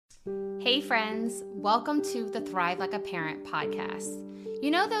Hey friends, welcome to the Thrive Like a Parent podcast. You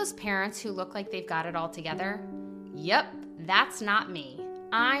know those parents who look like they've got it all together? Yep, that's not me.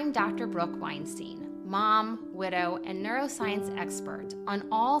 I'm Dr. Brooke Weinstein, mom, widow, and neuroscience expert on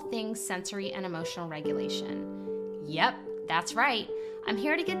all things sensory and emotional regulation. Yep, that's right. I'm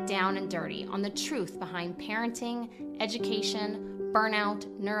here to get down and dirty on the truth behind parenting, education, burnout,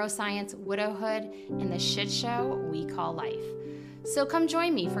 neuroscience, widowhood, and the shit show we call life. So come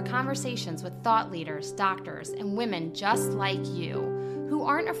join me for conversations with thought leaders, doctors, and women just like you who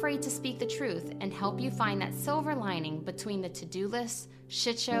aren't afraid to speak the truth and help you find that silver lining between the to-do lists,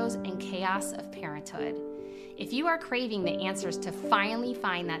 shit shows, and chaos of parenthood. If you are craving the answers to finally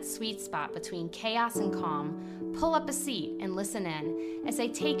find that sweet spot between chaos and calm, pull up a seat and listen in as I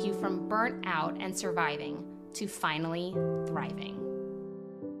take you from burnt out and surviving to finally thriving.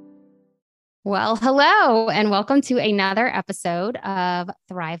 Well, hello, and welcome to another episode of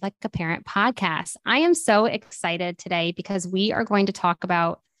Thrive Like a Parent podcast. I am so excited today because we are going to talk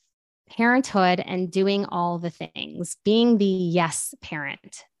about parenthood and doing all the things, being the yes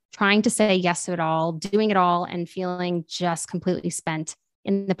parent, trying to say yes to it all, doing it all, and feeling just completely spent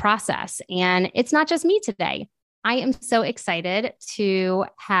in the process. And it's not just me today. I am so excited to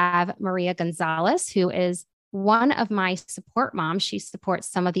have Maria Gonzalez, who is one of my support moms. She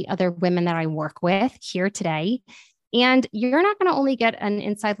supports some of the other women that I work with here today. And you're not going to only get an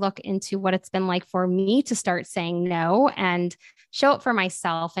inside look into what it's been like for me to start saying no and show up for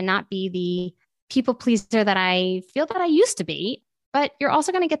myself and not be the people pleaser that I feel that I used to be, but you're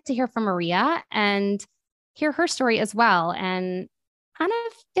also going to get to hear from Maria and hear her story as well. And kind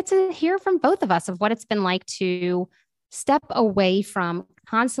of get to hear from both of us of what it's been like to step away from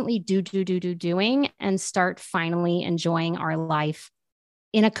constantly doing and start finally enjoying our life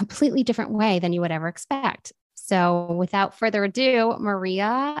in a completely different way than you would ever expect. So without further ado,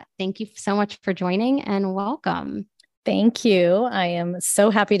 Maria, thank you so much for joining and welcome. Thank you. I am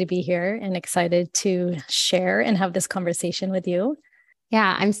so happy to be here and excited to share and have this conversation with you.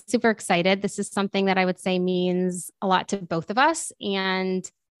 Yeah, I'm super excited. This is something that I would say means a lot to both of us. And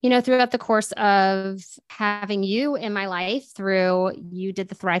throughout the course of having you in my life you did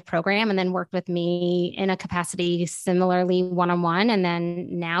the Thrive program and then worked with me in a capacity similarly one-on-one. And then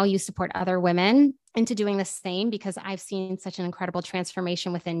now you support other women into doing the same because I've seen such an incredible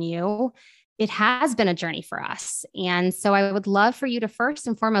transformation within you. It has been a journey for us. And so I would love for you to first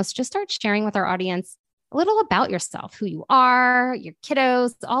and foremost, just start sharing with our audience a little about yourself, who you are, your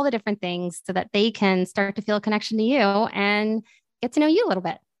kiddos, all the different things so that they can start to feel a connection to you and get to know you a little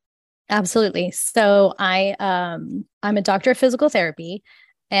bit. Absolutely. So I'm a doctor of physical therapy,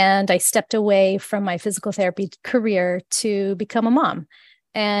 and I stepped away from my physical therapy career to become a mom.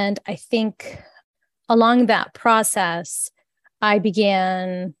 And I think along that process, I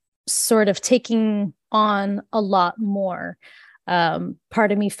began sort of taking on a lot more.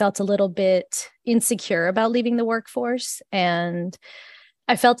 Part of me felt a little bit insecure about leaving the workforce, and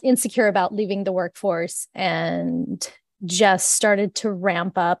I felt insecure about leaving the workforce and just started to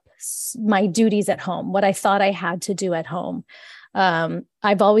ramp up my duties at home, what I thought I had to do at home.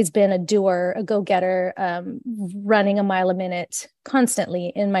 I've always been a doer, a go-getter, running a mile a minute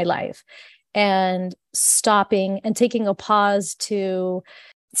constantly in my life, and stopping and taking a pause to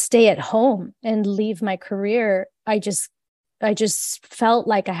stay at home and leave my career. I just felt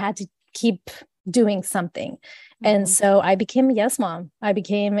like I had to keep doing something. And so I became a yes mom. I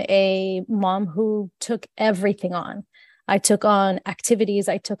became a mom who took everything on. I took on activities,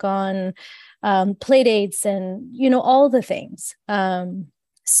 I took on play dates and, all the things.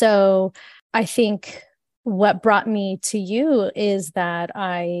 So I think what brought me to you is that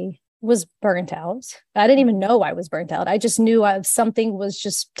I was burnt out. I didn't even know I was burnt out. I just knew something was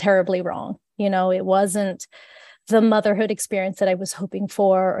just terribly wrong. It wasn't the motherhood experience that I was hoping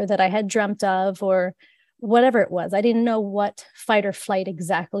for or that I had dreamt of or whatever it was. I didn't know what fight or flight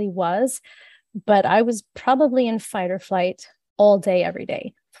exactly was. But I was probably in fight or flight all day, every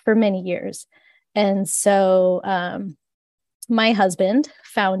day for many years. And so my husband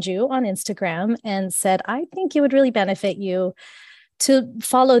found you on Instagram and said, I think it would really benefit you to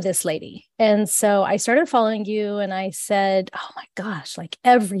follow this lady. And so I started following you and I said, oh my gosh, like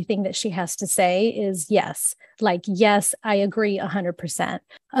everything that she has to say is yes. Like, yes, I agree 100%.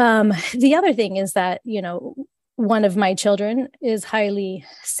 The other thing is that, one of my children is highly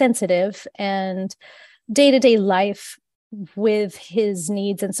sensitive, and day-to-day life with his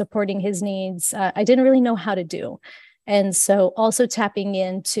needs and supporting his needs, I didn't really know how to do. And so also tapping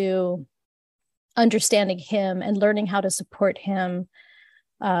into understanding him and learning how to support him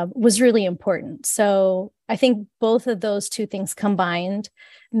was really important. So I think both of those two things combined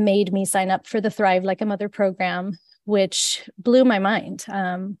made me sign up for the Thrive Like a Mother program, which blew my mind.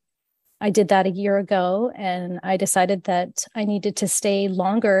 I did that a year ago, and I decided that I needed to stay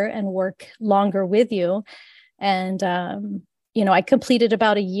longer and work longer with you. And, I completed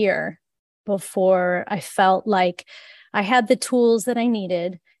about a year before I felt like I had the tools that I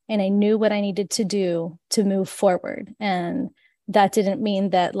needed and I knew what I needed to do to move forward. And that didn't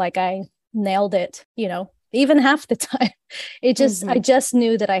mean that like I nailed it, even half the time. I just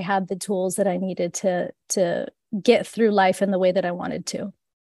knew that I had the tools that I needed to get through life in the way that I wanted to.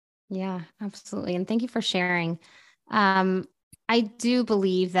 Yeah, absolutely. And thank you for sharing. I do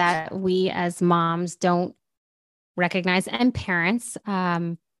believe that we as moms don't recognize, and parents,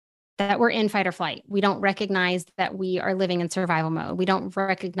 that we're in fight or flight. We don't recognize that we are living in survival mode. We don't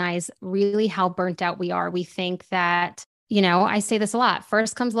recognize really how burnt out we are. We think that, I say this a lot.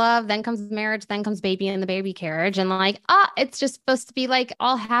 First comes love, then comes marriage, then comes baby in the baby carriage. And it's just supposed to be like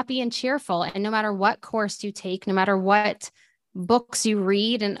all happy and cheerful. And no matter what course you take, no matter what books you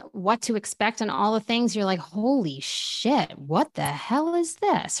read and what to expect and all the things, you're like, holy shit, what the hell is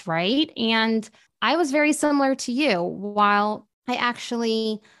this? Right. And I was very similar to you. While I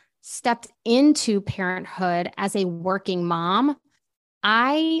actually stepped into parenthood as a working mom,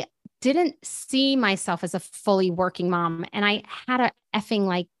 I didn't see myself as a fully working mom. And I had a effing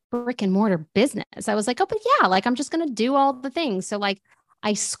like brick and mortar business. I was like, oh, but yeah, like I'm just going to do all the things. So like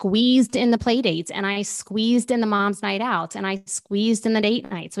I squeezed in the play dates, and I squeezed in the mom's night out, and I squeezed in the date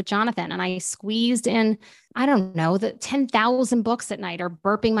nights with Jonathan, and I squeezed in, I don't know, the 10,000 books at night, or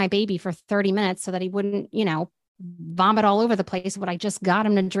burping my baby for 30 minutes so that he wouldn't, vomit all over the place what I just got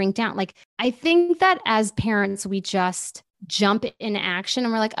him to drink down. Like, I think that as parents, we just jump in action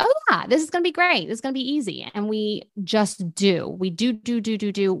and we're like, oh yeah, this is going to be great. This is going to be easy. And we just do. We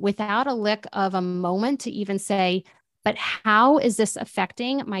do without a lick of a moment to even say, but how is this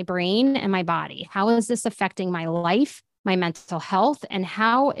affecting my brain and my body? How is this affecting my life, my mental health? And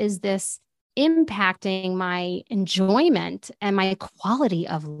how is this impacting my enjoyment and my quality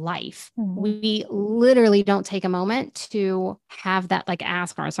of life? Mm-hmm. We literally don't take a moment to have that, like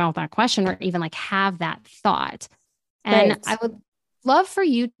ask ourselves that question, or even like have that thought. And Right. I would love for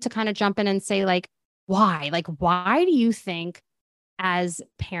you to kind of jump in and say, like, why? Like, why do you think as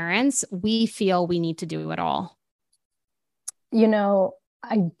parents, we feel we need to do it all?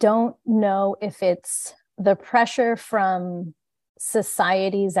 I don't know if it's the pressure from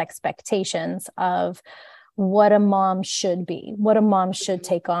society's expectations of what a mom should be, what a mom should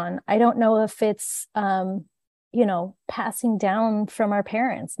take on. I don't know if it's, passing down from our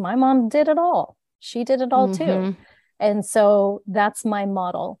parents. My mom did it all. She did it all too. And so that's my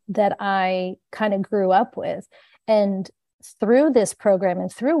model that I kind of grew up with. And through this program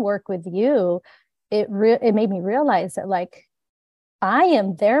and through work with you, it made me realize that like, I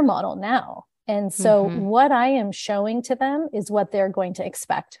am their model now. And so what I am showing to them is what they're going to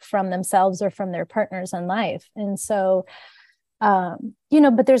expect from themselves or from their partners in life. And so,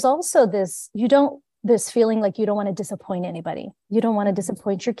 but there's also this feeling like you don't want to disappoint anybody. You don't want to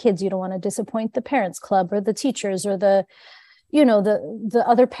disappoint your kids. You don't want to disappoint the parents club or the teachers or the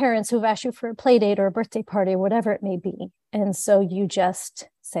other parents who've asked you for a play date or a birthday party or whatever it may be. And so you just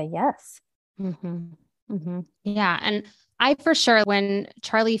say yes. Yeah. And I, for sure, when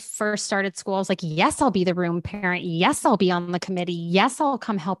Charlie first started school, I was like, yes, I'll be the room parent. Yes, I'll be on the committee. Yes, I'll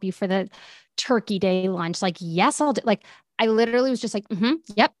come help you for the turkey day lunch. Like, yes, I'll do. Like, I literally was just like,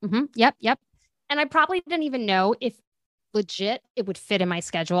 yep. And I probably didn't even know if legit it would fit in my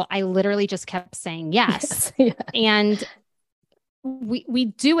schedule. I literally just kept saying yes. Yeah. And we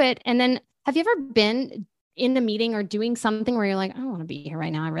do it. And then have you ever been in a meeting or doing something where you're like, I don't want to be here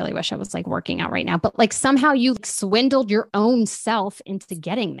right now. I really wish I was like working out right now. But like somehow you swindled your own self into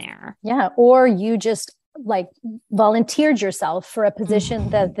getting there. Yeah. Or you just like volunteered yourself for a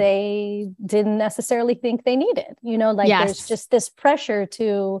position that they didn't necessarily think they needed. There's just this pressure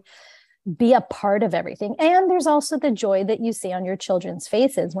to be a part of everything. And there's also the joy that you see on your children's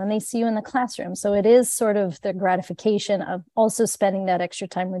faces when they see you in the classroom. So it is sort of the gratification of also spending that extra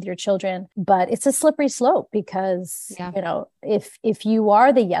time with your children. But it's a slippery slope because, if you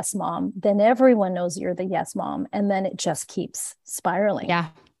are the yes mom, then everyone knows you're the yes mom. And then it just keeps spiraling. Yeah.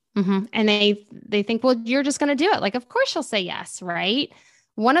 And they think, well, you're just going to do it. Like, of course you'll say yes. Right.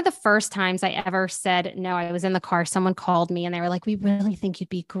 One of the first times I ever said no, I was in the car, someone called me and they were like, we really think you'd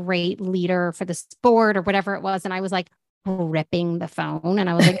be a great leader for this board or whatever it was. And I was like gripping the phone and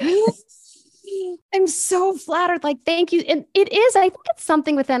I was like, I'm so flattered. Like, thank you. And it is, I think it's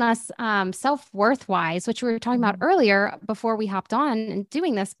something within us, self-worth wise, which we were talking about earlier before we hopped on and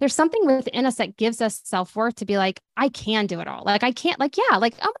doing this. There's something within us that gives us self-worth to be like, I can do it all. Like, I can't, like, yeah,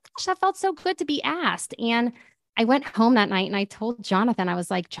 like, oh my gosh, that felt so good to be asked. And I went home that night and I told Jonathan, I was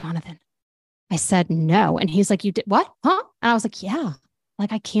like, Jonathan, I said no. And he's like, you did what? Huh? And I was like, yeah,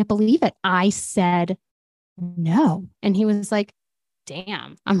 like, I can't believe it. I said no. And he was like,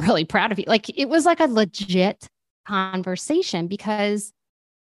 damn, I'm really proud of you. Like, it was like a legit conversation because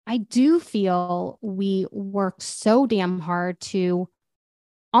I do feel we work so damn hard to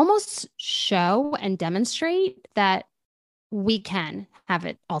almost show and demonstrate that we can have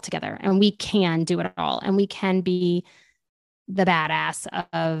it all together and we can do it all and we can be the badass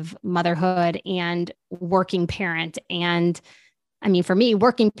of motherhood and working parent. And I mean, for me,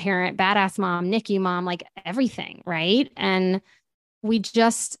 working parent, badass mom, NICU mom, like everything, right? And we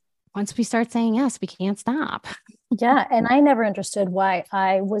just, once we start saying yes, we can't stop. Yeah. And I never understood why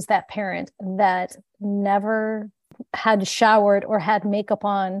I was that parent that never had showered or had makeup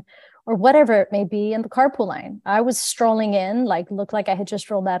on or whatever it may be in the carpool line. I was strolling in, like, looked like I had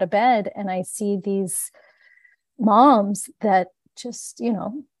just rolled out of bed. And I see these moms that just,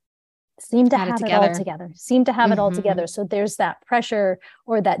 seem to have it all together, seem to have it all together. So there's that pressure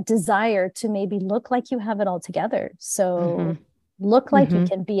or that desire to maybe look like you have it all together. So look like you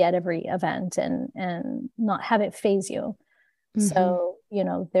can be at every event and not have it phase you. So,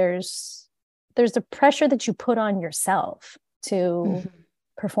 there's the pressure that you put on yourself to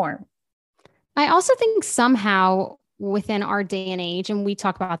perform. I also think somehow within our day and age, and we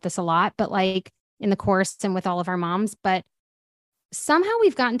talk about this a lot, but like in the course and with all of our moms, but somehow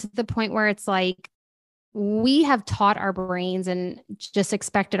we've gotten to the point where it's like we have taught our brains and just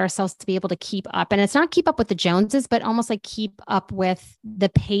expected ourselves to be able to keep up. And it's not keep up with the Joneses, but almost like keep up with the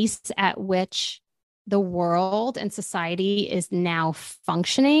pace at which the world and society is now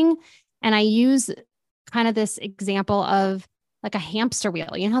functioning. And I use kind of this example of like a hamster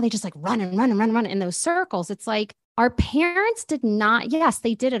wheel. You know how they just like run and run and run and run in those circles. It's like our parents did not, yes,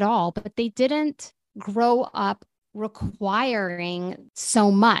 they did it all, but they didn't grow up requiring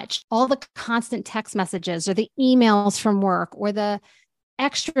so much. All the constant text messages or the emails from work or the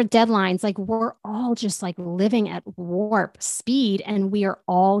extra deadlines, like we're all just like living at warp speed and we are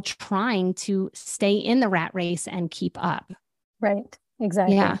all trying to stay in the rat race and keep up. Right.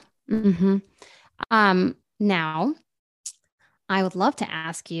 Exactly. Yeah. Now I would love to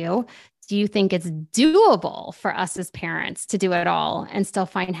ask you, do you think it's doable for us as parents to do it all and still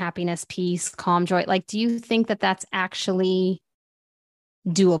find happiness, peace, calm, joy? Like, do you think that that's actually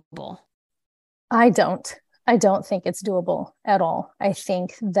doable? I don't think it's doable at all. I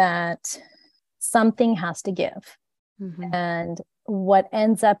think that something has to give. And what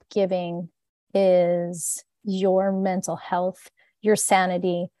ends up giving is your mental health, your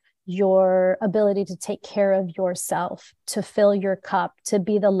sanity, your ability to take care of yourself, to fill your cup, to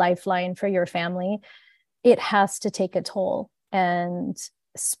be the lifeline for your family. It has to take a toll. And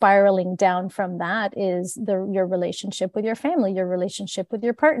spiraling down from that is your relationship with your family, your relationship with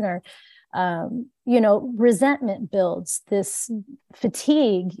your partner. Resentment builds, this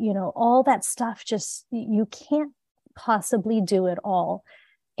fatigue, all that stuff. Just, you can't possibly do it all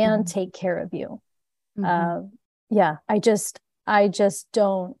and take care of you. I just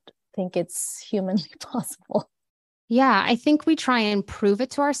don't think it's humanly possible. Yeah, I think we try and prove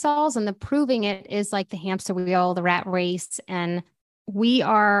it to ourselves, and the proving it is like the hamster wheel, the rat race, and we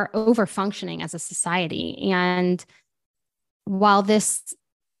are over functioning as a society. And while this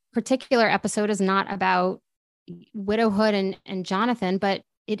particular episode is not about widowhood and Jonathan, but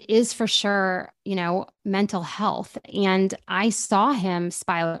it is for sure, mental health. And I saw him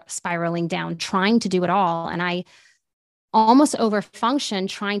spiraling down, trying to do it all. And I almost overfunction,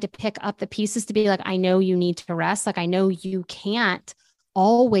 trying to pick up the pieces to be like, I know you need to rest. Like, I know you can't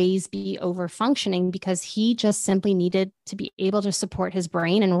always be over functioning, because he just simply needed to be able to support his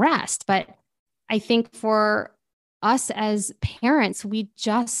brain and rest. But I think for us as parents, we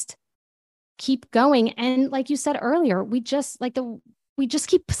just keep going. And like you said earlier, we just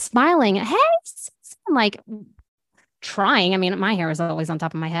keep smiling. Hey, I'm like trying. I mean, my hair is always on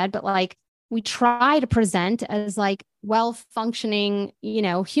top of my head, but like we try to present as like well-functioning,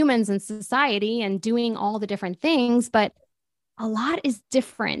 humans in society and doing all the different things. But a lot is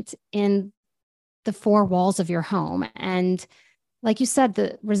different in the four walls of your home. And like you said,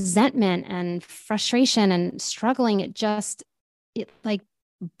 the resentment and frustration and struggling, it like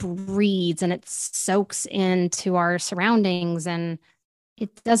breeds and it soaks into our surroundings, and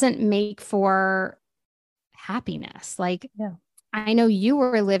it doesn't make for happiness. Like, I know you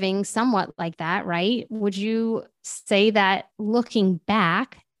were living somewhat like that, right? Would you say that looking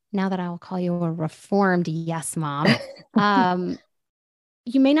back, now that I'll call you a reformed yes mom, um,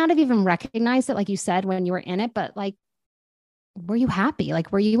 you may not have even recognized it, like you said, when you were in it, but like, were you happy?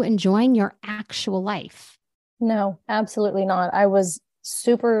 Like, were you enjoying your actual life? No, absolutely not. I was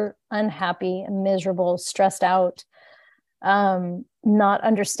super unhappy, miserable, stressed out, not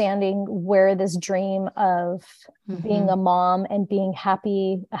understanding where this dream of being a mom and being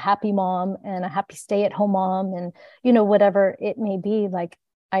happy, a happy mom and a happy stay-at-home mom, and whatever it may be, like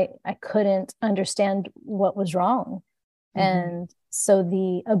I couldn't understand what was wrong. And so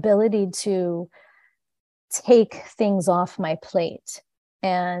the ability to take things off my plate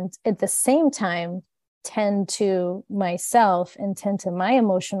and at the same time tend to myself and tend to my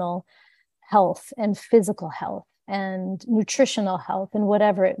emotional health and physical health and nutritional health and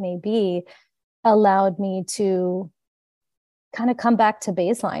whatever it may be allowed me to kind of come back to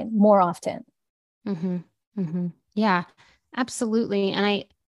baseline more often. Yeah, absolutely. And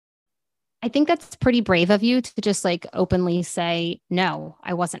I think that's pretty brave of you to just like openly say, no,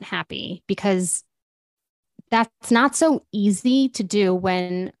 I wasn't happy, because that's not so easy to do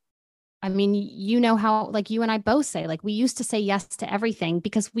when, I mean, you know how, like you and I both say, like we used to say yes to everything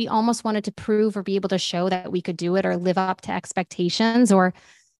because we almost wanted to prove or be able to show that we could do it or live up to expectations. Or,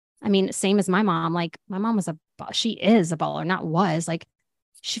 I mean, same as my mom, like my mom she is a baller, not was, like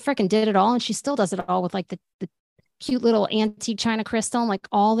she freaking did it all. And she still does it all with like the cute little antique China crystal and like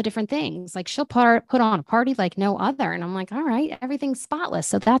all the different things. Like she'll put on a party like no other. And I'm like, all right, everything's spotless.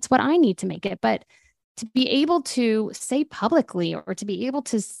 So that's what I need to make it. But to be able to say publicly, or to be able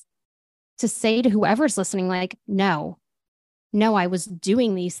to say to whoever's listening, like, no, I was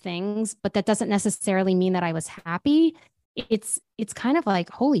doing these things, but that doesn't necessarily mean that I was happy. It's kind of like,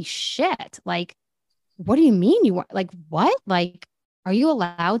 holy shit. Like, what do you mean you were like, what? Like, are you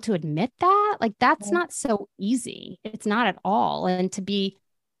allowed to admit that? Like, that's not so easy. It's not at all. And to be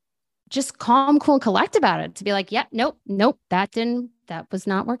just calm, cool, and collect about it, to be like, yeah, nope, that was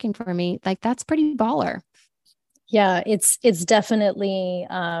not working for me. Like, that's pretty baller. Yeah, it's definitely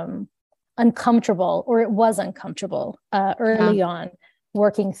uncomfortable, or it was uncomfortable early on,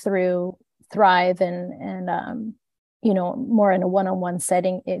 working through Thrive and more in a one-on-one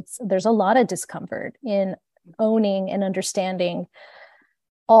setting. There's a lot of discomfort in owning and understanding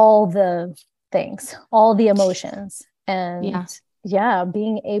all the things, all the emotions, and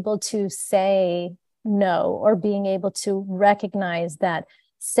being able to say no, or being able to recognize that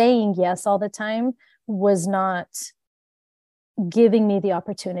saying yes all the time was not giving me the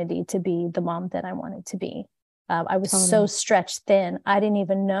opportunity to be the mom that I wanted to be. I was so stretched thin. I didn't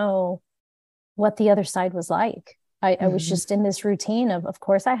even know what the other side was like. I was just in this routine of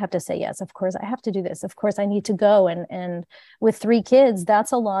course I have to say yes. Of course I have to do this. Of course I need to go. And with 3 kids,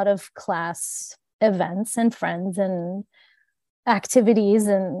 that's a lot of class events and friends and activities.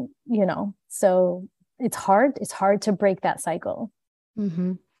 And, so it's hard. It's hard to break that cycle.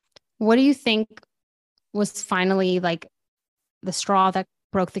 What do you think was finally like the straw that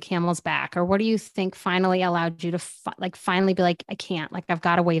broke the camel's back? Or what do you think finally allowed you to finally be like, I can't, like, I've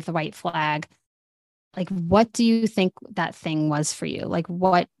got to wave the white flag? Like, what do you think that thing was for you? Like,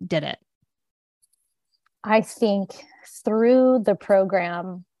 what did it? I think through the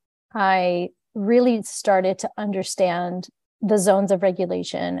program, I really started to understand the zones of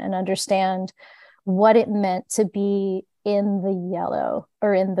regulation and understand what it meant to be in the yellow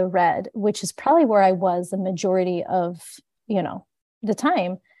or in the red, which is probably where I was the majority of, the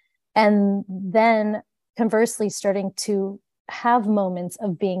time. And then conversely, starting to have moments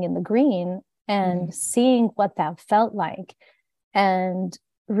of being in the green and seeing what that felt like, and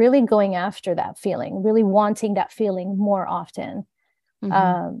really going after that feeling, really wanting that feeling more often.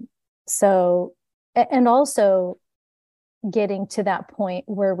 So, and also getting to that point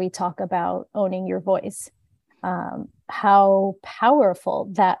where we talk about owning your voice, how powerful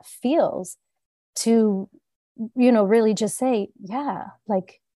that feels to, really just say, yeah,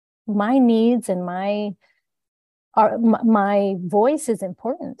 like my needs and my voice is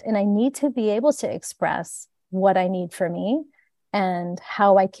important, and I need to be able to express what I need for me and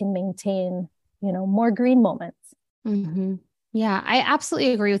how I can maintain, more green moments. Yeah, I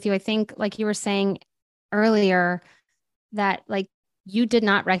absolutely agree with you. I think, like you were saying earlier, that like you did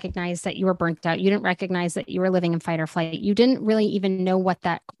not recognize that you were burnt out. You didn't recognize that you were living in fight or flight. You didn't really even know what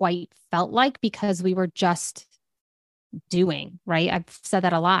that quite felt like, because we were just doing, right? I've said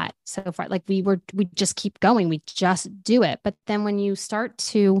that a lot so far. Like we just keep going. We just do it. But then when you start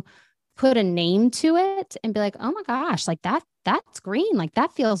to put a name to it and be like, oh my gosh, like that's green. Like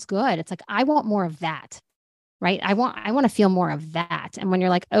that feels good. It's like, I want more of that. right? I want to feel more of that. And when you're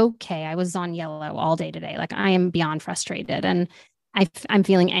like, okay, I was on yellow all day today, like I am beyond frustrated and I'm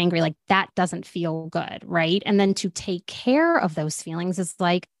feeling angry, like that doesn't feel good, right? And then to take care of those feelings is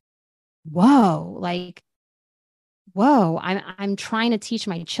like, whoa, like, whoa, I'm trying to teach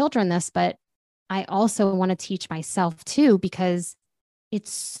my children this, but I also want to teach myself too, because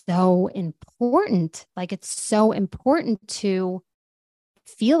it's so important. Like it's so important to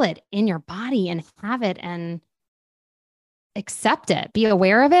feel it in your body and have it and accept it, be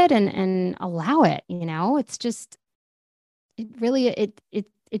aware of it and allow it, you know? It's just it really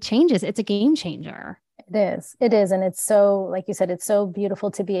it changes. It's a game changer. It is. It is. And it's so, like you said, it's so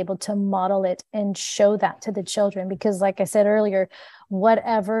beautiful to be able to model it and show that to the children. Because, like I said earlier,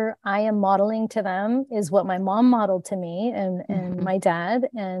 whatever I am modeling to them is what my mom modeled to me and my dad.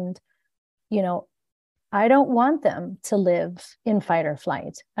 And, you know, I don't want them to live in fight or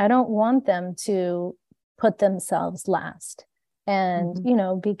flight. I don't want them to put themselves last. And, you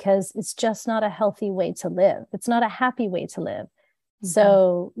know, because it's just not a healthy way to live. It's not a happy way to live.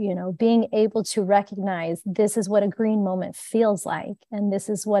 So, you know, being able to recognize this is what a green moment feels like, and this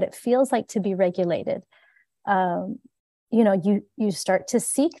is what it feels like to be regulated. You know, you start to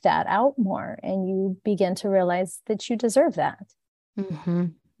seek that out more, and you begin to realize that you deserve that.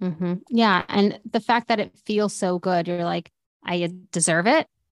 Yeah. And the fact that it feels so good, you're like, I deserve it.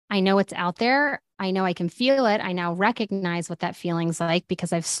 I know it's out there. I know I can feel it. I now recognize what that feeling's like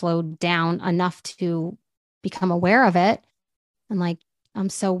because I've slowed down enough to become aware of it. And like, I'm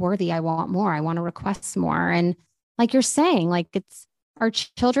so worthy. I want more. I want to request more. And like you're saying, like it's our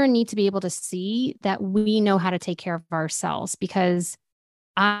children need to be able to see that we know how to take care of ourselves, because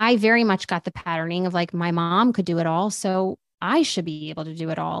I very much got the patterning of like my mom could do it all. So I should be able to do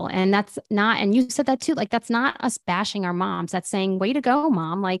it all. And that's not, and you said that too, like that's not us bashing our moms. That's saying, way to go,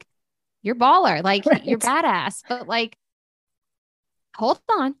 mom. Like you're baller, like you're badass, but like, hold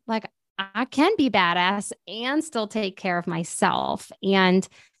on. Like I can be badass and still take care of myself. And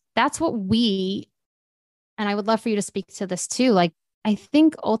that's what and I would love for you to speak to this too. Like, I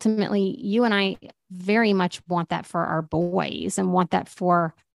think ultimately you and I very much want that for our boys and want that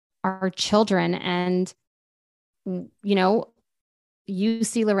for our children. And, you know, you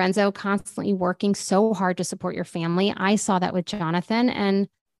see Lorenzo constantly working so hard to support your family. I saw that with Jonathan, and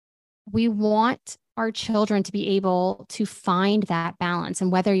we want our children to be able to find that balance.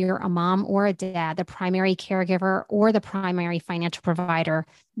 And whether you're a mom or a dad, the primary caregiver or the primary financial provider,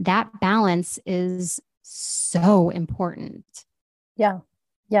 that balance is so important. Yeah.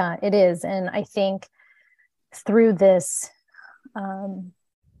 Yeah, it is. And I think through this,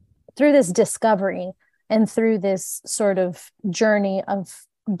 through this discovery and through this sort of journey of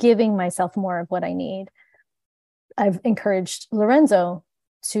giving myself more of what I need, I've encouraged Lorenzo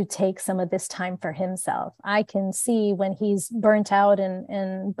to take some of this time for himself. I can see when he's burnt out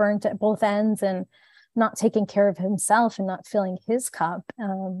and burnt at both ends and not taking care of himself and not filling his cup.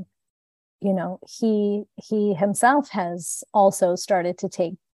 You know, he himself has also started to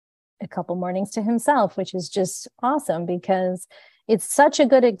take a couple mornings to himself, which is just awesome because it's such a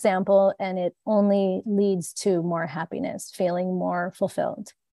good example, and it only leads to more happiness, feeling more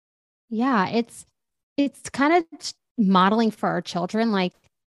fulfilled. Yeah, it's kind of modeling for our children, like,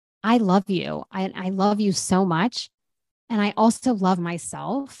 I love you. I love you so much. And I also love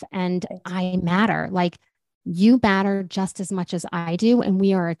myself, and I matter. Like you matter just as much as I do. And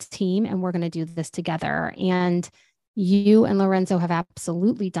we are a team, and we're going to do this together. And you and Lorenzo have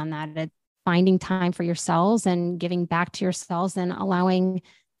absolutely done that at finding time for yourselves and giving back to yourselves and allowing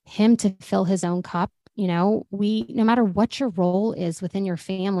him to fill his own cup. You know, no matter what your role is within your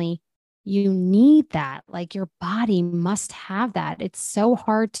family, you need that. Like your body must have that. It's so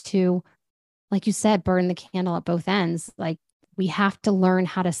hard to, like you said, burn the candle at both ends. Like we have to learn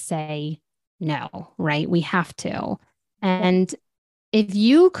how to say no, right? We have to. And if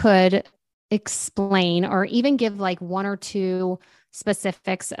you could explain or even give like one or two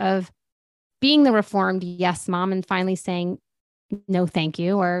specifics of being the reformed yes mom and finally saying no, thank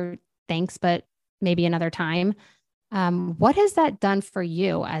you, or thanks, but maybe another time. What has that done for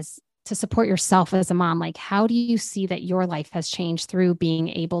you as to support yourself as a mom? Like, how do you see that your life has changed through being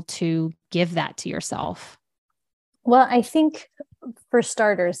able to give that to yourself? Well, I think for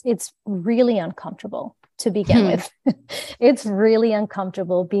starters, it's really uncomfortable to begin with. It's really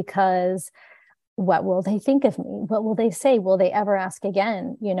uncomfortable because what will they think of me? What will they say? Will they ever ask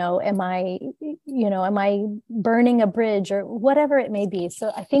again? You know, am I burning a bridge or whatever it may be?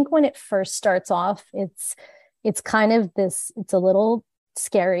 So I think when it first starts off, it's kind of this, it's a little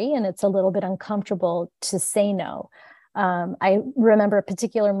scary and it's a little bit uncomfortable to say no. I remember a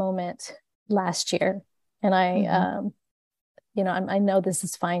particular moment last year. And I know this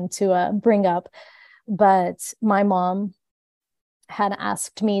is fine to bring up, but my mom had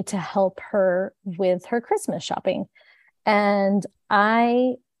asked me to help her with her Christmas shopping. And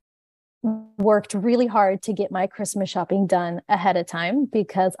I worked really hard to get my Christmas shopping done ahead of time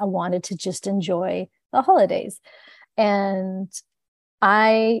because I wanted to just enjoy the holidays. And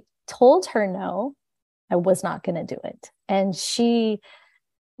I told her no, I was not going to do it. And she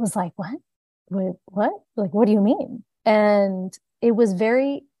was like, what? What? Like, what do you mean? And it was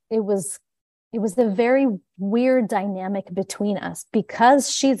a very weird dynamic between us because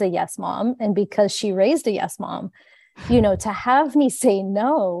she's a yes mom and because she raised a yes mom. To have me say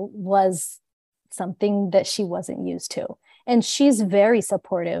no was something that she wasn't used to. And she's very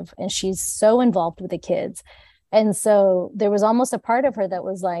supportive and she's so involved with the kids. And so there was almost a part of her that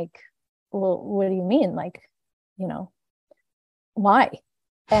was like, well, what do you mean? Like, why?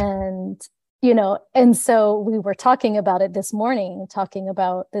 And so we were talking about it this morning, talking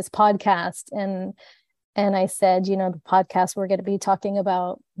about this podcast. And I said, the podcast, we're going to be talking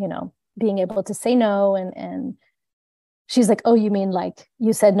about, being able to say no. And she's like, oh, you mean like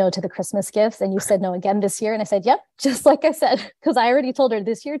you said no to the Christmas gifts and you said no again this year? And I said, yep, just like I said, because I already told her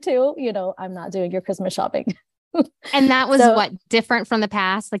this year too, I'm not doing your Christmas shopping. And that was what different from the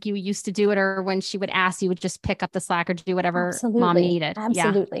past? Like you used to do it, or when she would ask, you would just pick up the slack or do whatever mom needed.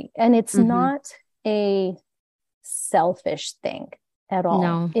 Absolutely. Yeah. And it's not a selfish thing at all.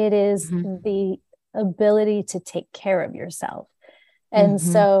 No. It is the ability to take care of yourself. And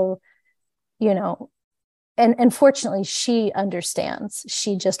so, and fortunately she understands.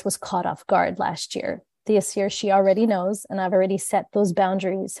 She just was caught off guard last year. This year she already knows, and I've already set those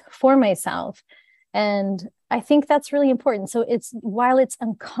boundaries for myself. And I think that's really important. So while it's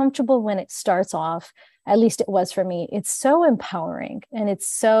uncomfortable when it starts off, at least it was for me, it's so empowering. And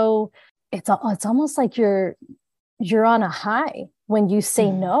it's almost like you're on a high when you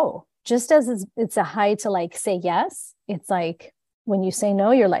say no, just as it's a high to like say yes. It's like when you say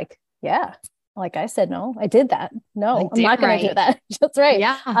no, you're like, yeah, like I said, no, I did that. No, I'm not going to do that. That's right.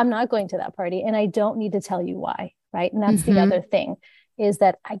 Yeah. I'm not going to that party. And I don't need to tell you why. Right. And that's the other thing, is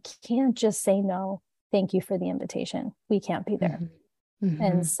that I can't just say no, thank you for the invitation. We can't be there.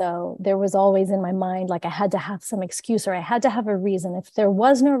 And so there was always in my mind, like I had to have some excuse, or I had to have a reason. If there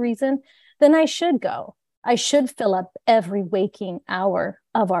was no reason, then I should go. I should fill up every waking hour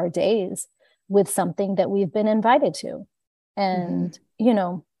of our days with something that we've been invited to. And,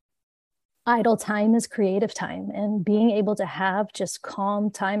 idle time is creative time, and being able to have just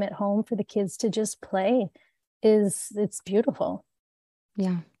calm time at home for the kids to just play it's beautiful.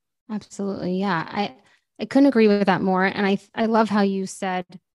 Yeah, absolutely. Yeah. I couldn't agree with that more. And I love how you said,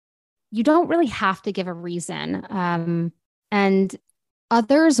 you don't really have to give a reason. And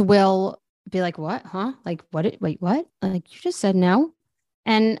others will be like, what, huh? Like, wait, what? Like, you just said no.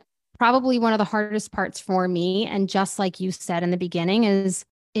 And probably one of the hardest parts for me, and just like you said in the beginning, is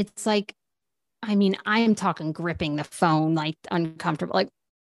it's like, I mean, I'm talking gripping the phone, like uncomfortable, like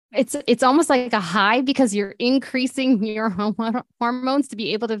it's almost like a high because you're increasing your hormones to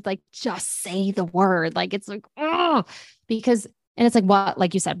be able to like just say the word. Like it's like, oh, because, and it's like, what,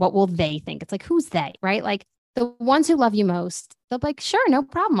 like you said, what will they think? It's like, who's they, right? Like the ones who love you most, they'll be like, sure, no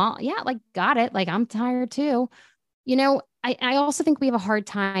problem. Yeah, like got it. Like I'm tired too. I also think we have a hard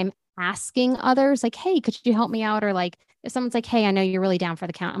time asking others like, hey, could you help me out? Or like, if someone's like, hey, I know you're really down for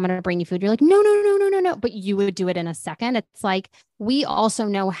the count, I'm going to bring you food. You're like, no. But you would do it in a second. It's like, we also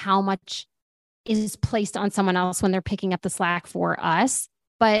know how much is placed on someone else when they're picking up the slack for us.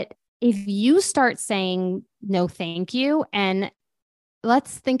 But if you start saying no, thank you. And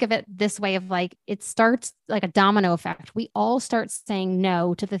let's think of it this way of like, it starts like a domino effect. We all start saying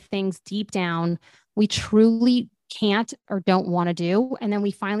no to the things deep down we truly can't or don't want to do. And then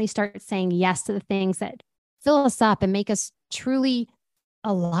we finally start saying yes to the things that fill us up and make us truly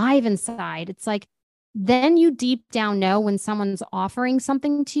alive inside. It's like, then you deep down know when someone's offering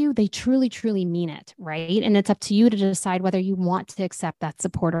something to you, they truly, truly mean it, right? And it's up to you to decide whether you want to accept that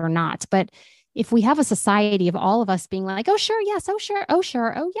support or not. But if we have a society of all of us being like, oh, sure, yes, oh, sure, oh,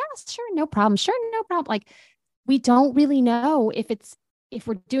 sure, oh, yes, sure, no problem, sure, no problem. Like, we don't really know if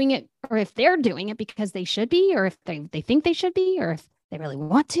we're doing it or if they're doing it because they should be, or if they think they should be, or if they really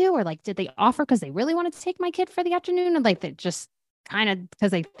want to, or like, did they offer because they really wanted to take my kid for the afternoon? And like, they just kind of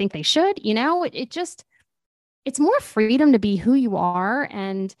because they think they should, it's more freedom to be who you are.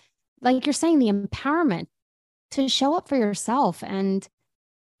 And like you're saying, the empowerment to show up for yourself. And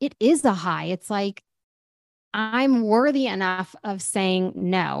it is a high. It's like, I'm worthy enough of saying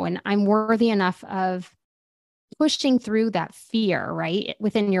no. And I'm worthy enough of pushing through that fear, right?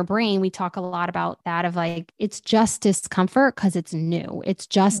 Within your brain, we talk a lot about that of like, it's just discomfort because it's new. It's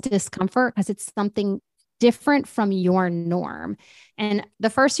just discomfort because it's something different from your norm. And the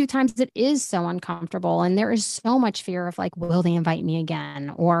first few times it is so uncomfortable. And there is so much fear of like, will they invite me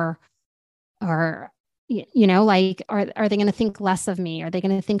again? Or, like, are they going to think less of me? Are they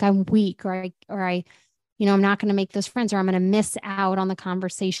going to think I'm weak I'm not going to make those friends, or I'm going to miss out on the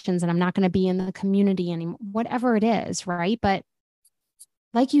conversations and I'm not going to be in the community anymore, whatever it is. Right. But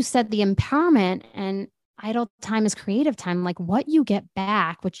like you said, the empowerment and idle time is creative time. Like what you get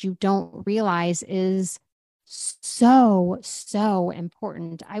back, which you don't realize is so, so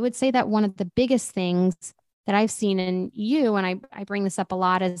important. I would say that one of the biggest things that I've seen in you, and I bring this up a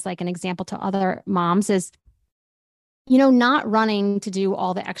lot as like an example to other moms, is not running to do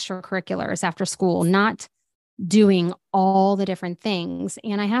all the extracurriculars after school, not doing all the different things.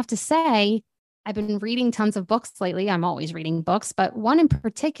 And I have to say, I've been reading tons of books lately. I'm always reading books, but one in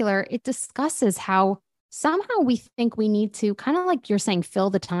particular, it discusses how somehow we think we need to, kind of like you're saying, fill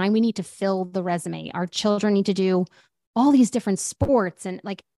the time. We need to fill the resume. Our children need to do all these different sports and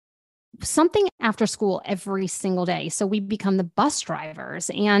like something after school every single day. So we become the bus drivers.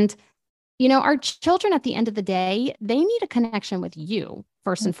 And our children at the end of the day, they need a connection with you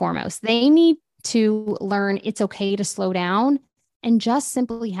first and foremost. They need to learn it's okay to slow down and just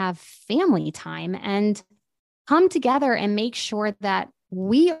simply have family time and come together and make sure that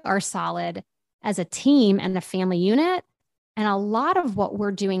we are solid as a team and a family unit. And a lot of what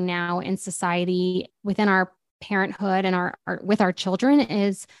we're doing now in society within our parenthood and our with our children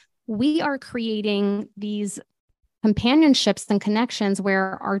is we are creating these companionships and connections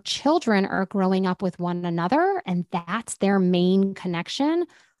where our children are growing up with one another and that's their main connection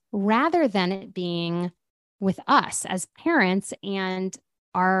rather than it being with us as parents and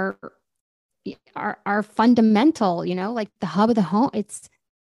our fundamental, like the hub of the home. It's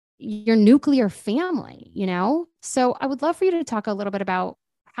your nuclear family, So I would love for you to talk a little bit about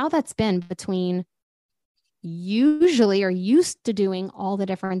how that's been between usually or used to doing all the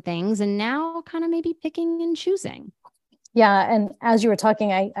different things and now kind of maybe picking and choosing. Yeah. And as you were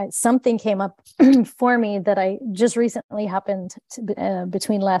talking, I something came up for me that I just recently happened to,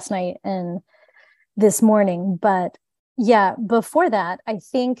 between last night and this morning. But yeah, before that, I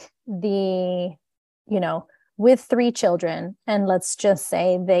think with 3 children, and let's just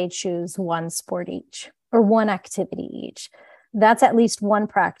say they choose one sport each or one activity each, that's at least one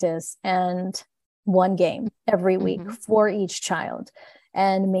practice and one game every week for each child.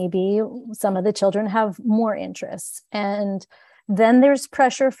 And maybe some of the children have more interests. And then there's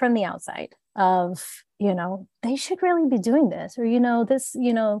pressure from the outside of, they should really be doing this, or,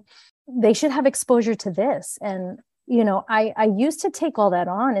 they should have exposure to this. And, I used to take all that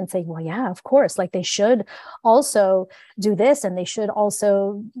on and say, well, yeah, of course, like they should also do this and they should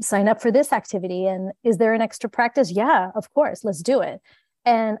also sign up for this activity. And is there an extra practice? Yeah, of course, let's do it.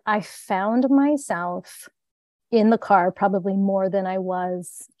 And I found myself in the car probably more than I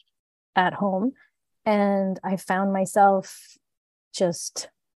was at home. And I found myself just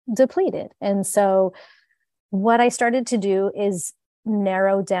depleted. And so what I started to do is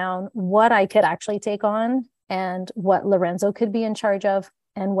narrow down what I could actually take on and what Lorenzo could be in charge of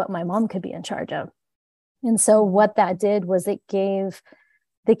and what my mom could be in charge of. And so what that did was it gave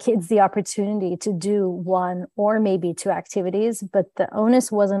the kids the opportunity to do 1 or maybe 2 activities, but the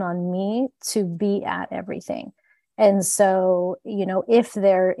onus wasn't on me to be at everything. And so, if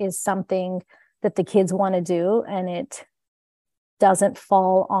there is something that the kids want to do and it doesn't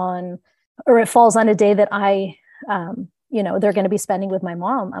fall on, or it falls on a day that they're going to be spending with my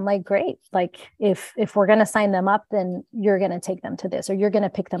mom, I'm like, great. Like if we're going to sign them up, then you're going to take them to this, or you're going to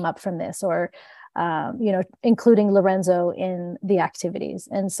pick them up from this, or, including Lorenzo in the activities.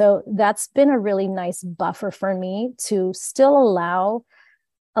 And so that's been a really nice buffer for me to still allow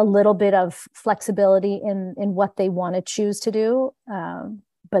a little bit of flexibility in what they want to choose to do.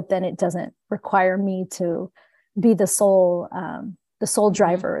 But then it doesn't require me to be the sole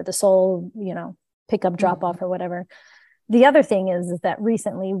driver, the sole, pick up, drop off or whatever. The other thing is that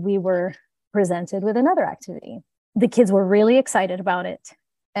recently we were presented with another activity. The kids were really excited about it.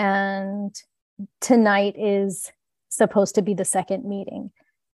 And tonight is supposed to be the second meeting.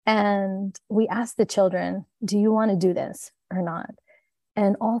 And we asked the children, do you want to do this or not?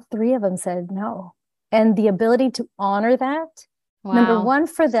 And all 3 of them said no. And the ability to honor that, wow. Number 1,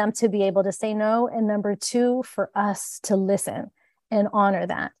 for them to be able to say no. And number 2, for us to listen and honor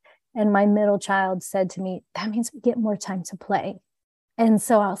that. And my middle child said to me, that means we get more time to play. And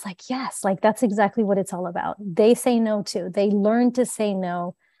so I was like, yes, like that's exactly what it's all about. They say no too. They learn to say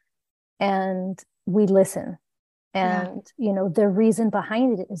no and we listen. Yeah. And, the reason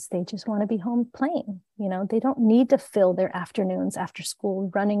behind it is they just want to be home playing. They don't need to fill their afternoons after school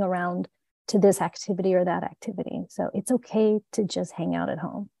running around to this activity or that activity. So it's okay to just hang out at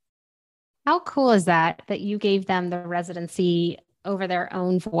home. How cool is that you gave them the residency over their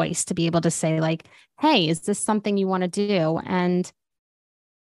own voice to be able to say like, hey, is this something you want to do? And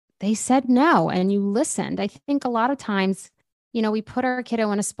they said no, and you listened. I think a lot of times, we put our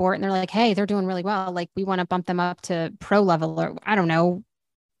kiddo in a sport and they're like, hey, they're doing really well. Like we want to bump them up to pro level or I don't know,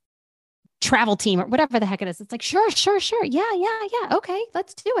 travel team or whatever the heck it is. It's like, sure, sure, sure. Yeah, yeah, yeah. Okay,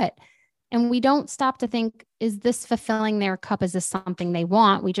 let's do it. And we don't stop to think, is this fulfilling their cup? Is this something they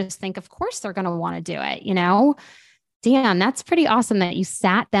want? We just think, of course, they're going to want to do it. Damn, that's pretty awesome that you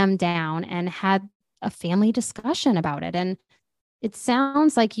sat them down and had a family discussion about it. And it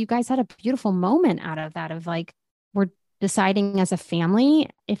sounds like you guys had a beautiful moment out of that, of like, we're deciding as a family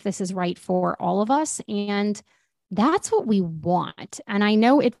if this is right for all of us. And that's what we want. And I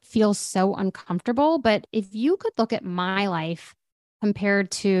know it feels so uncomfortable, but if you could look at my life compared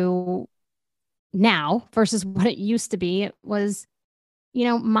to now versus what it used to be, it was,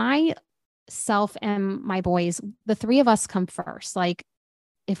 my self and my boys, the three of us come first. Like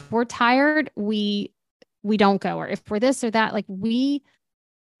if we're tired, we don't go, or if we're this or that, like we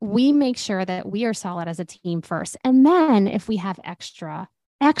make sure that we are solid as a team first. And then if we have extra,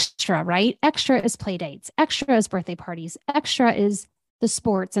 right? Extra is play dates, extra is birthday parties, extra is the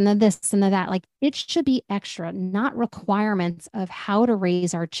sports and the this and the that. Like it should be extra, not requirements of how to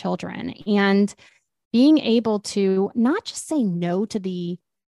raise our children. And being able to not just say no to the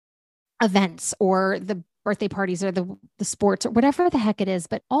events or the birthday parties or the sports or whatever the heck it is,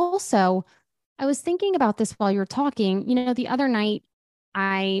 but also I was thinking about this while you were talking. The other night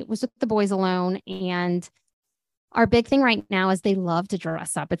I was with the boys alone, and our big thing right now is they love to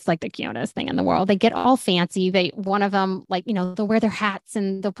dress up. It's like the cutest thing in the world. They get all fancy. One of them, like, they'll wear their hats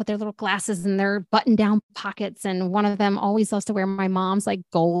and they'll put their little glasses in their button down pockets. And one of them always loves to wear my mom's like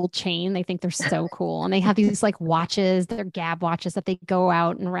gold chain. They think they're so cool. And they have these like watches, they're Gab watches that they go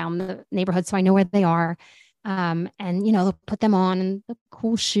out and around the neighborhood. So I know where they are. And they'll put them on and the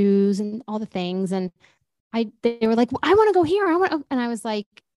cool shoes and all the things. And they were like, well, I want to go here. And I was like,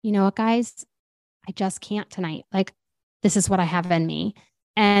 you know what, guys, I just can't tonight. Like, this is what I have in me.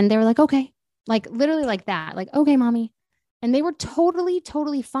 And they were like, okay, like literally like that, like, okay, mommy. And they were totally,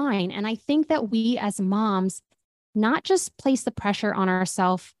 totally fine. And I think that we as moms, not just place the pressure on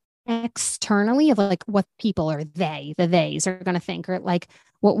ourselves externally of like what people are the theys are going to think, or like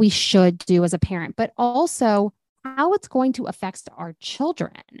what we should do as a parent, but also how it's going to affect our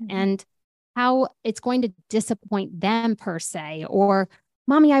children and how it's going to disappoint them per se, or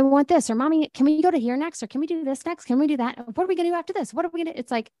mommy, I want this, or mommy, can we go to here next? Or can we do this next? Can we do that? What are we going to do after this? What are we going to,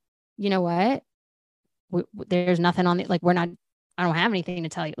 it's like, you know what? There's nothing on the, like, I don't have anything to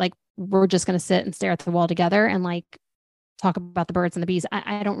tell you. Like, we're just going to sit and stare at the wall together and like talk about the birds and the bees.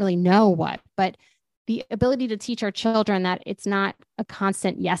 I don't really know what, but the ability to teach our children that it's not a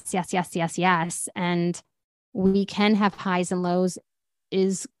constant yes, yes, yes, yes, yes. And we can have highs and lows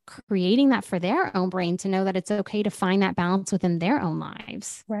is creating that for their own brain to know that it's okay to find that balance within their own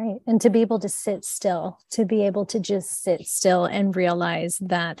lives. Right. And to be able to sit still, to be able to just sit still and realize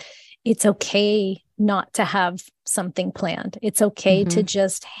that it's okay not to have something planned. It's okay to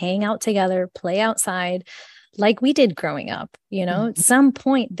just hang out together, play outside like we did growing up. At some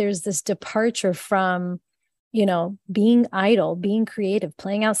point, there's this departure from, being idle, being creative,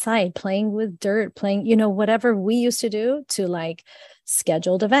 playing outside, playing with dirt, playing, whatever we used to do, to like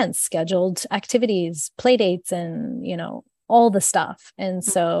scheduled events, scheduled activities, play dates, and, all the stuff. And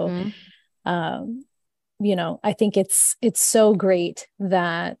so, I think it's so great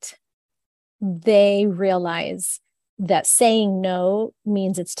that they realize that saying no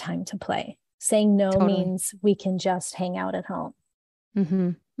means it's time to play. Saying no means we can just hang out at home.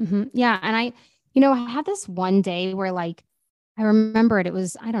 Yeah. And I had this one day where like, I remember it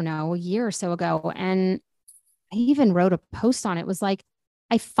was, I don't know, a year or so ago. And I even wrote a post on it. It was like,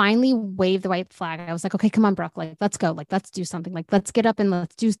 I finally waved the white flag. I was like, okay, come on, Brooke, like, let's go. Like, let's do something. Like, let's get up and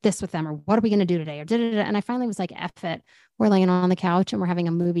let's do this with them. Or what are we going to do today? Or da-da-da. And I finally was like, F it. We're laying on the couch and we're having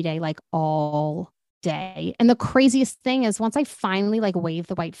a movie day, like all day. And the craziest thing is once I finally like waved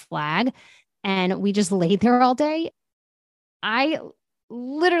the white flag and we just laid there all day, I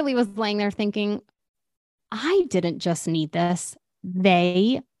literally was laying there thinking, I didn't just need this.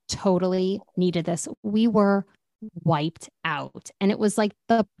 They totally needed this. We were wiped out. And it was like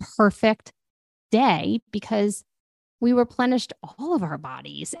the perfect day because we replenished all of our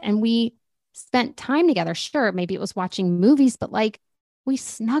bodies and we spent time together. Sure, maybe it was watching movies, but like we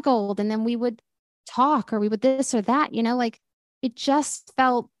snuggled and then we would talk or we would this or that, like it just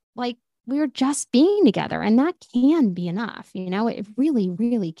felt like we were just being together. And that can be enough, it really,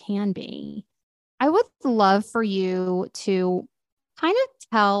 really can be. I would love for you to kind of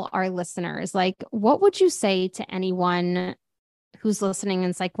tell our listeners, like, what would you say to anyone who's listening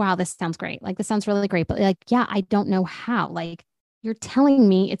and it's like, wow, this sounds great. Like, this sounds really great. But like, yeah, I don't know how. Like, you're telling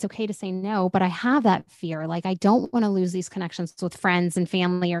me it's okay to say no, but I have that fear. Like, I don't want to lose these connections with friends and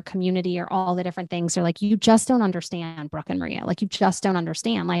family or community or all the different things. Or like, you just don't understand, Brooke and Maria. Like, you just don't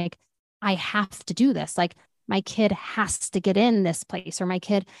understand. Like, I have to do this. Like, my kid has to get in this place, or my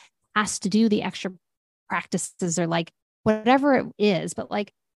kid has to do the extra practices, or like whatever it is. But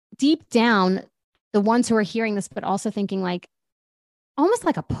like, deep down, the ones who are hearing this, but also thinking like, almost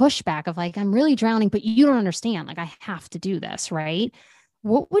like a pushback of like, I'm really drowning, but you don't understand. Like, I have to do this, right?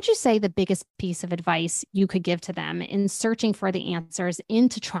 What would you say the biggest piece of advice you could give to them in searching for the answers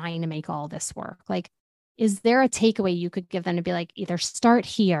into trying to make all this work? Like, is there a takeaway you could give them to be like, either start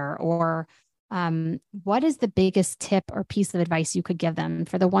here, or what is the biggest tip or piece of advice you could give them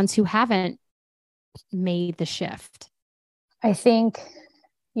for the ones who haven't made the shift? I think,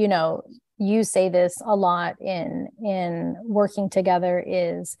 you say this a lot in working together,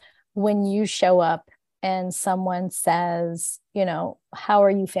 is when you show up and someone says, how are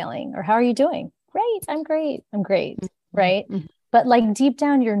you feeling, or how are you doing? Great, I'm great, right? Mm-hmm. But like deep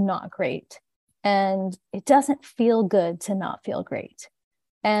down, you're not great, and it doesn't feel good to not feel great.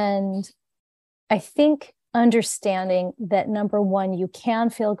 And I think understanding that, number one, you can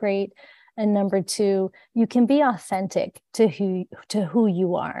feel great, and number two, you can be authentic to who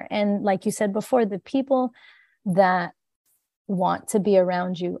you are. And like you said before, the people that want to be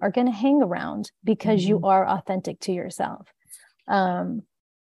around you are going to hang around because you are authentic to yourself. The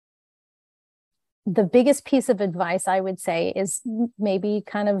biggest piece of advice I would say is maybe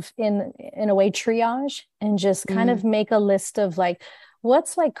kind of in a way triage, and just kind of make a list of like,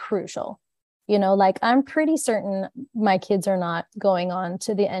 what's like crucial. Like, I'm pretty certain my kids are not going on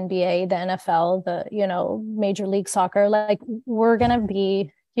to the NBA, the NFL, the, Major League Soccer. Like, we're going to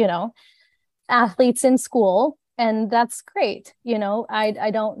be, athletes in school, and that's great.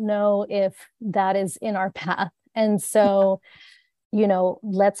 I don't know if that is in our path. And so,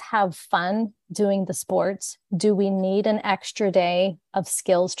 let's have fun doing the sports. Do we need an extra day of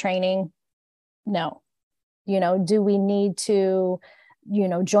skills training? No. Do we need to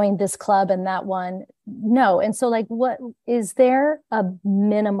join this club and that one? No. And so like, what is there a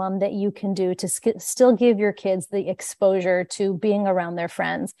minimum that you can do to still give your kids the exposure to being around their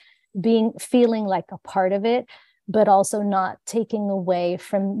friends, feeling like a part of it, but also not taking away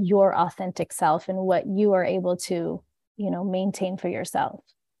from your authentic self and what you are able to, maintain for yourself?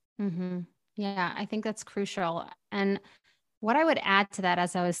 Mm-hmm. Yeah, I think that's crucial. And what I would add to that,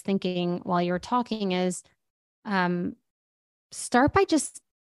 as I was thinking while you were talking, is start by just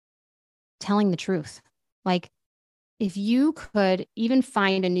telling the truth. Like, if you could even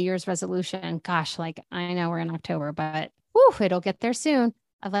find a New Year's resolution, gosh, like, I know we're in October, but it'll get there soon.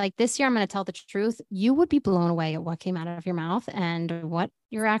 Of like, this year, I'm going to tell the truth. You would be blown away at what came out of your mouth and what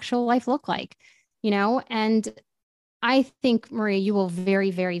your actual life looked like, And I think, Maria, you will very,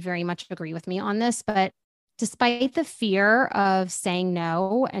 very, very much agree with me on this. But despite the fear of saying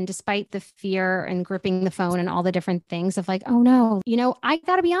no, and despite the fear and gripping the phone and all the different things of like, oh no, I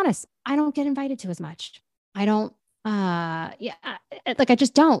got to be honest, I don't get invited to as much. I don't, like, I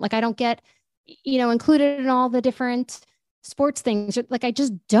just don't. Like, I don't get, included in all the different sports things. Like, I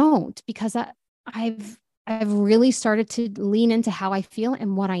just don't, because I've really started to lean into how I feel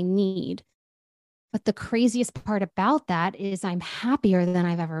and what I need. But the craziest part about that is I'm happier than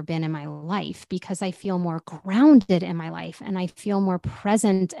I've ever been in my life, because I feel more grounded in my life and I feel more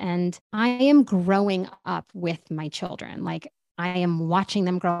present, and I am growing up with my children. Like, I am watching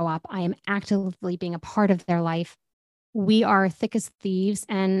them grow up. I am actively being a part of their life. We are thick as thieves,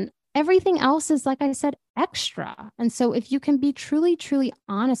 and everything else is, like I said, extra. And so if you can be truly, truly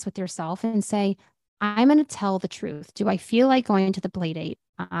honest with yourself and say, I'm going to tell the truth. Do I feel like going to the play date?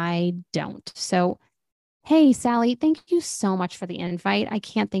 I don't. So, hey, Sally, thank you so much for the invite. I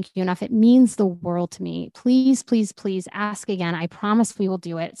can't thank you enough. It means the world to me. Please, please, please ask again. I promise we will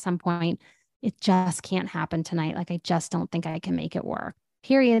do it at some point. It just can't happen tonight. Like, I just don't think I can make it work.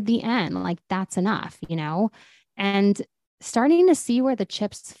 Period. The end. Like, that's enough, And starting to see where the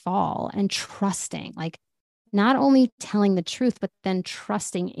chips fall and trusting, like, not only telling the truth, but then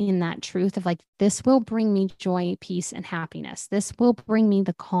trusting in that truth of like, this will bring me joy, peace, and happiness. This will bring me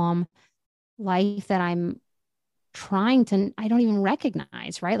the calm life that I'm I don't even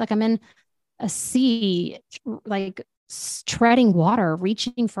recognize, right? Like, I'm in a sea, like treading water,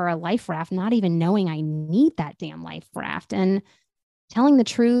 reaching for a life raft, not even knowing I need that damn life raft. And telling the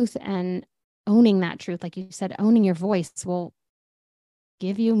truth and owning that truth, like you said, owning your voice will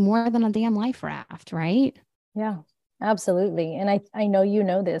give you more than a damn life raft, right? Yeah, absolutely. And I know you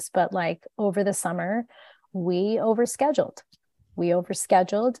know this, but like over the summer, we overscheduled. We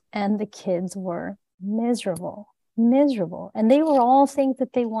overscheduled and the kids were miserable, miserable. And they were all things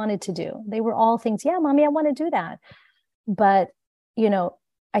that they wanted to do. They were all things, yeah, mommy, I want to do that. But, you know,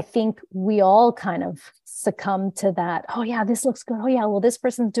 I think we all kind of succumb to that. Oh, yeah, this looks good. Oh, yeah, well, this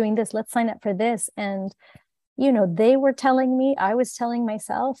person's doing this. Let's sign up for this. And, you know, they were telling me, I was telling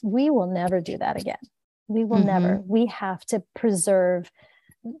myself, we will never do that again. We will never. We have to preserve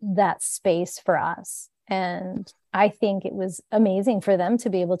that space for us. And I think it was amazing for them to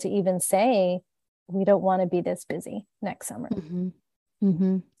be able to even say, we don't want to be this busy next summer.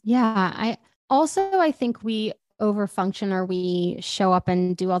 Yeah. I think we overfunction or we show up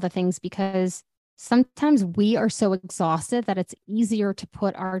and do all the things because sometimes we are so exhausted that it's easier to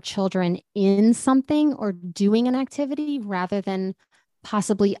put our children in something or doing an activity rather than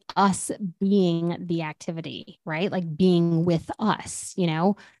possibly us being the activity, right? Like being with us, you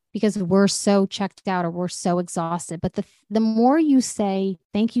know, because we're so checked out or we're so exhausted. But the more you say,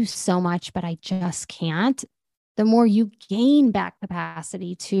 thank you so much, but I just can't, the more you gain back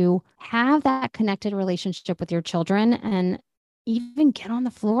capacity to have that connected relationship with your children and even get on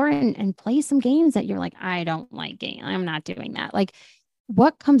the floor and play some games that you're like, I don't like games. I'm not doing that. Like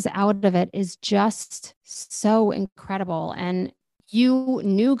what comes out of it is just so incredible. And you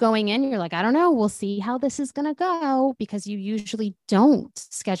knew going in, you're like, I don't know, we'll see how this is going to go because you usually don't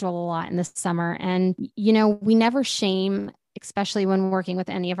schedule a lot in the summer. And, you know, we never shame, especially when working with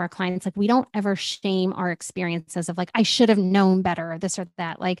any of our clients, like we don't ever shame our experiences of like, I should have known better, this or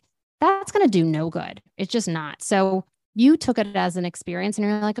that. Like that's going to do no good. It's just not. So you took it as an experience and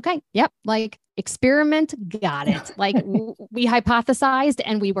you're like, okay, yep, like experiment, got it. Like we hypothesized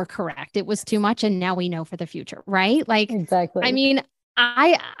and we were correct. It was too much. And now we know for the future, right? Like, exactly. I mean,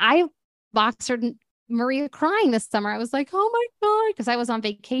 I boxed Maria crying this summer. I was like, oh my God, because I was on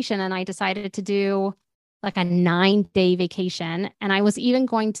vacation and I decided to do like a 9-day vacation. And I was even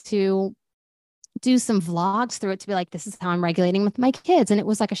going to do some vlogs through it to be like, this is how I'm regulating with my kids. And it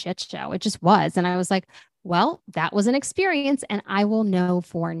was like a shit show. It just was. And I was like, well, that was an experience and I will know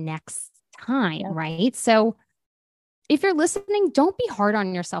for next time. Yeah. Right. So if you're listening, don't be hard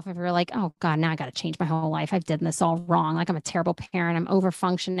on yourself if you're like, oh God, now I got to change my whole life. I've done this all wrong. Like I'm a terrible parent. I'm over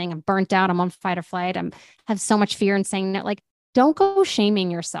functioning. I'm burnt out. I'm on fight or flight. Have so much fear in saying that. Like, don't go shaming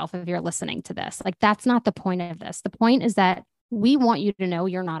yourself if you're listening to this. Like, that's not the point of this. The point is that we want you to know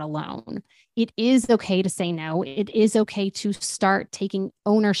you're not alone. It is okay to say no. It is okay to start taking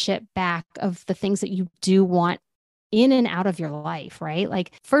ownership back of the things that you do want in and out of your life, right?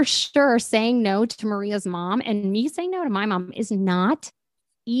 Like for sure, saying no to Maria's mom and me saying no to my mom is not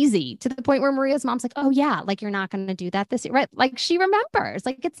easy to the point where Maria's mom's like, oh yeah, like you're not going to do that this year, right? Like she remembers,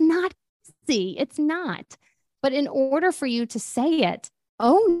 like it's not easy. It's not. But in order for you to say it,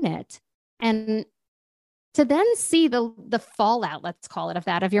 own it, and to then see the fallout, let's call it, of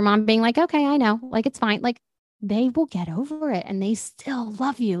that, of your mom being like, okay, I know, like it's fine. Like they will get over it and they still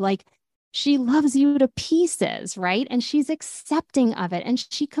love you. Like she loves you to pieces, right? And she's accepting of it and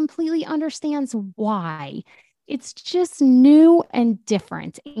she completely understands why. It's just new and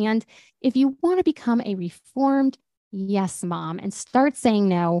different. And if you want to become a reformed yes mom and start saying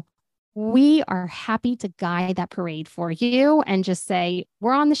no, we are happy to guide that parade for you and just say,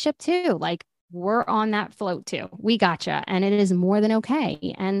 we're on the ship too. Like we're on that float too. We gotcha. And it is more than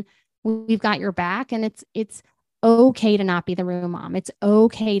okay. And we've got your back. And it's okay to not be the room mom. It's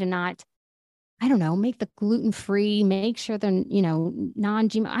okay to not, I don't know, make the gluten-free, make sure they're, you know,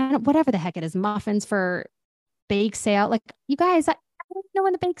 non-GMO, whatever the heck it is, muffins for bake sale. Like you guys, I don't know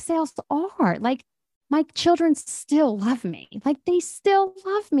when the bake sales are. Like my children still love me. Like they still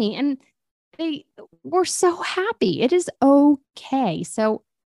love me. And they were so happy. It is okay. So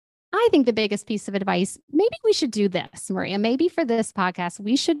I think the biggest piece of advice, maybe we should do this, Maria. Maybe for this podcast,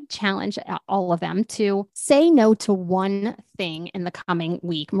 we should challenge all of them to say no to one thing in the coming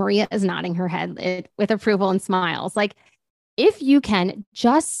week. Maria is nodding her head with approval and smiles. Like, if you can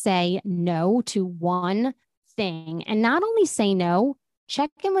just say no to one thing and not only say no, check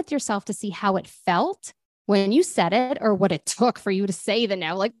in with yourself to see how it felt when you said it or what it took for you to say the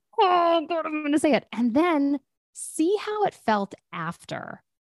no. Like, oh, God, I'm going to say it. And then see how it felt after.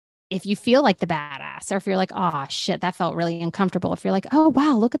 If you feel like the badass, or if you're like, oh shit, that felt really uncomfortable. If you're like, oh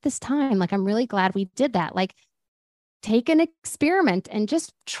wow, look at this time. Like, I'm really glad we did that. Like, take an experiment and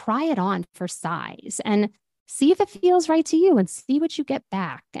just try it on for size and see if it feels right to you and see what you get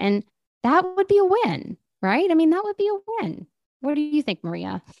back. And that would be a win, right? I mean, that would be a win. What do you think,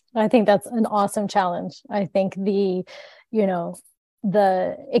 Maria? I think that's an awesome challenge. I think you know,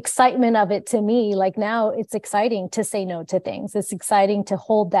 the excitement of it to me, like now it's exciting to say no to things. It's exciting to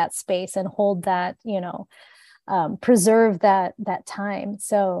hold that space and hold that, preserve that time.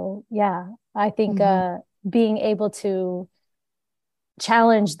 So yeah, I think being able to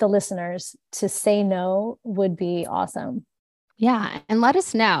challenge the listeners to say no would be awesome. Yeah. And let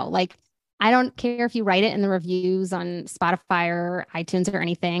us know. Like, I don't care if you write it in the reviews on Spotify or iTunes or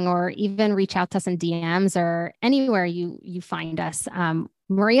anything, or even reach out to us in DMs or anywhere you find us.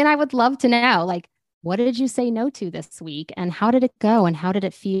 Maria and I would love to know, like, what did you say no to this week? And how did it go? And how did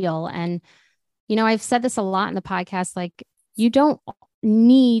it feel? And, I've said this a lot in the podcast, like, you don't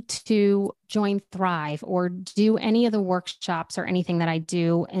need to join Thrive or do any of the workshops or anything that I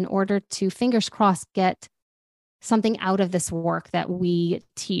do in order to, fingers crossed, get something out of this work that we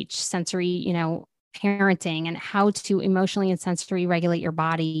teach, sensory, parenting, and how to emotionally and sensory regulate your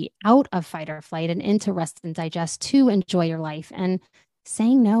body out of fight or flight and into rest and digest to enjoy your life. And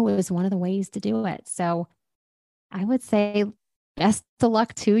saying no is one of the ways to do it. So I would say best of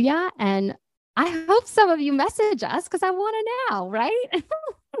luck to you. And I hope some of you message us because I want to know, right? I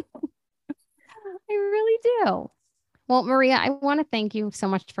really do. Well, Maria, I want to thank you so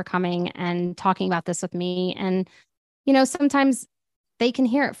much for coming and talking about this with me. And, sometimes they can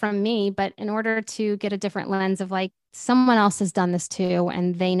hear it from me, but in order to get a different lens of like someone else has done this too,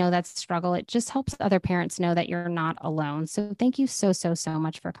 and they know that struggle, it just helps other parents know that you're not alone. So thank you so, so, so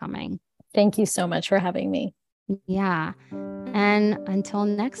much for coming. Thank you so much for having me. Yeah. And until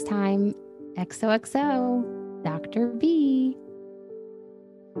next time, XOXO, Dr. B.